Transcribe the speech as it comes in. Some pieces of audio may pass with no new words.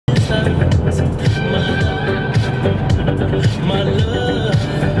my love.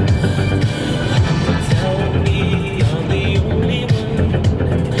 Tell me you're the only one.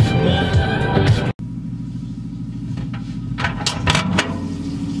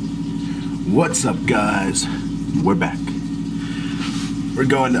 What's up, guys? We're back. We're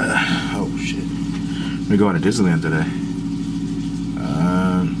going to oh shit. We're going to Disneyland today.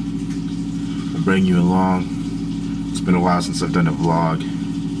 We'll bring you along. It's been a while since I've done a vlog,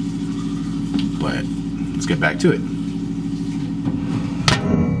 but let's get back to it.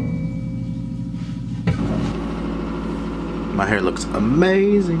 My hair looks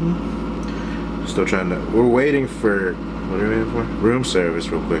amazing. Still trying to. We're waiting for. What are we waiting for? Room service,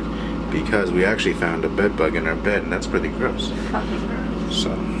 real quick, because we actually found a bed bug in our bed, and that's pretty gross. Fucking gross.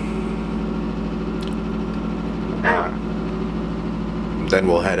 So, then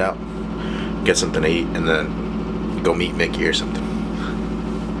we'll head out, get something to eat, and then go meet Mickey or something.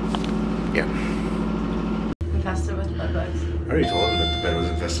 Yeah. Infested with bed bugs. I already told them that the bed was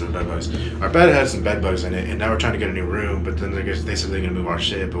infested with bed bugs. Our bed had some bed bugs in it, and now we're trying to get a new room, but then they said they're gonna move our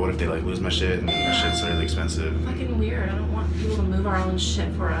shit, but what if they like lose my shit, and my shit's really expensive. Fucking weird. I don't want people to move our own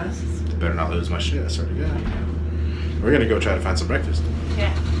shit for us. They better not lose my shit, I swear to God. We're gonna go try to find some breakfast.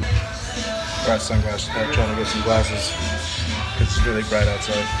 Yeah. Got sunglasses, trying to get some glasses, because it's really bright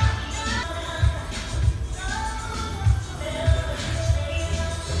outside.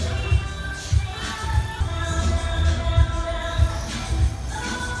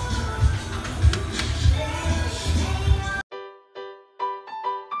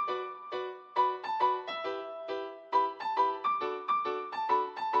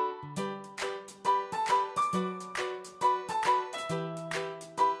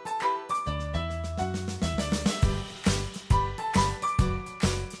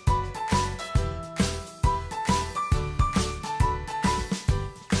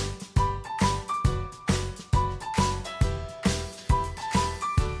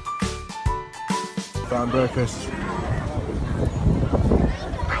 Found breakfast.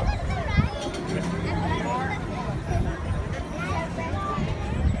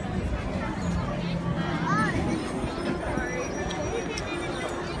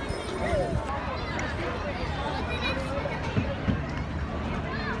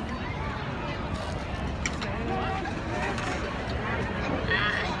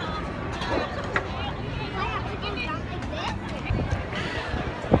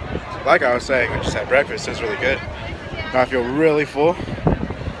 Like I was saying, we just had breakfast. It was really good. Now I feel really full,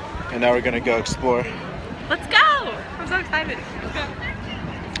 and now we're gonna go explore. Let's go! I'm so excited. Let's go.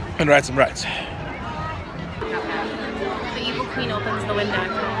 And ride some rides. The evil queen opens the window.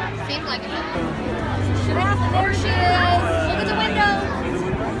 Seems like it. There she is! Look at the window!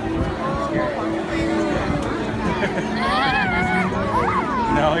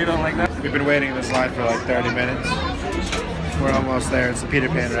 No, you don't like that? We've been waiting in this line for like 30 minutes. We're almost there. It's the Peter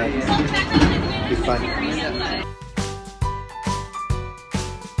Pan ride. Be fun.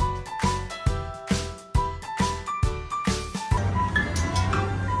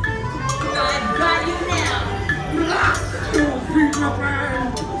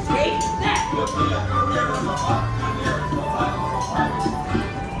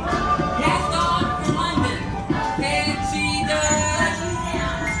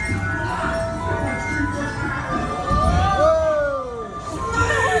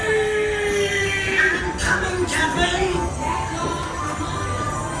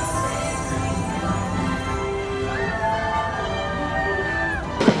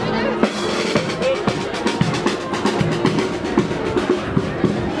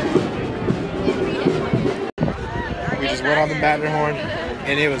 Went on the Matterhorn,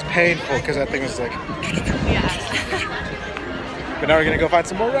 and it was painful because that thing was like. Yeah. But now we're gonna go find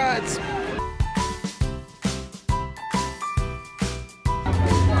some more rides.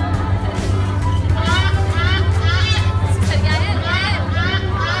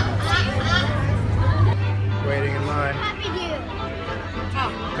 Waiting in line.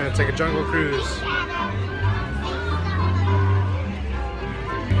 Gonna take a jungle cruise.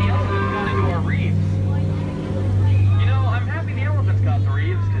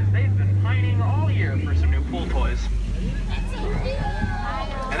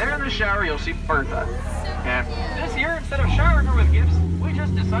 Shower, you'll see Bertha. And this year, instead of showering her with gifts, we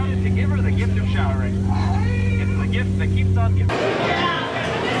just decided to give her the gift of showering. It's the gift that keeps on giving.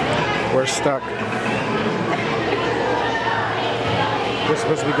 We're stuck. We're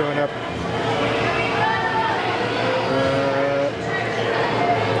supposed to be going up.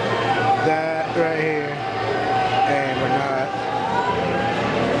 That right here. And we're not.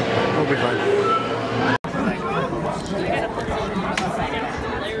 We'll be fine.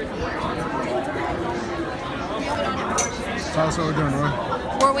 tell us what we're doing.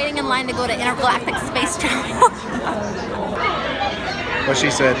 We're waiting in line to go to intergalactic space travel. What she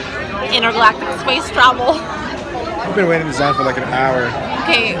said. Intergalactic space travel. We've been waiting in this line for like an hour.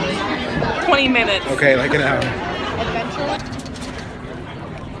 Okay, 20 minutes. Okay, like an hour.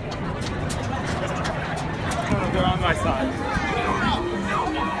 They're on my side.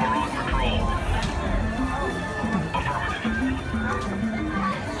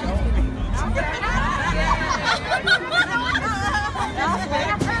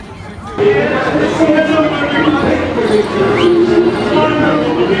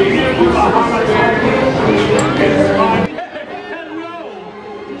 Hello!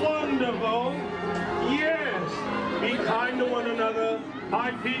 Wonderful! Yes! Be kind to one another.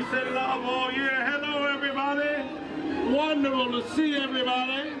 High peace and love all year. Hello, everybody! Wonderful to see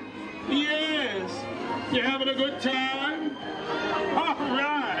everybody. Yes! You having a good time? All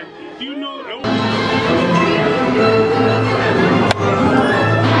right! You know...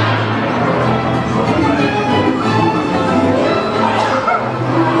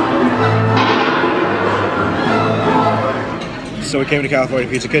 So we came to California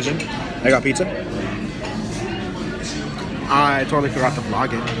Pizza Kitchen. I got pizza. I totally forgot to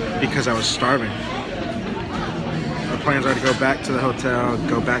vlog it because I was starving. Our plans are to go back to the hotel,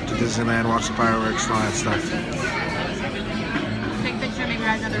 go back to Disneyland, watch the fireworks, all that stuff. Take a picture, maybe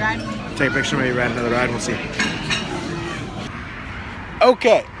ride another ride. Take a picture, maybe ride another ride, we'll see.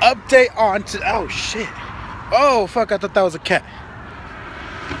 Okay, update on to, oh shit. Oh fuck, I thought that was a cat.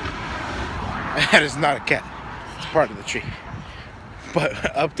 That is not a cat. It's part of the tree. But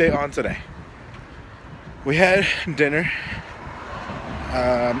update on today. We had dinner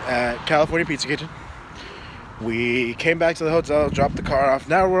at California Pizza Kitchen. We came back to the hotel, dropped the car off.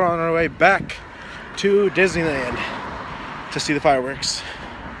 Now we're on our way back to Disneyland to see the fireworks.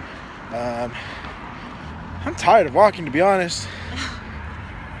 I'm tired of walking, to be honest.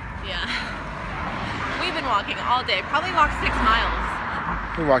 Yeah. We've been walking all day. Probably walked 6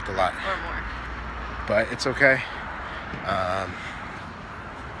 miles We walked a lot, or more. but it's okay.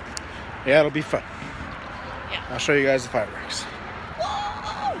 Yeah, it'll be fun. Yeah. I'll show you guys the fireworks.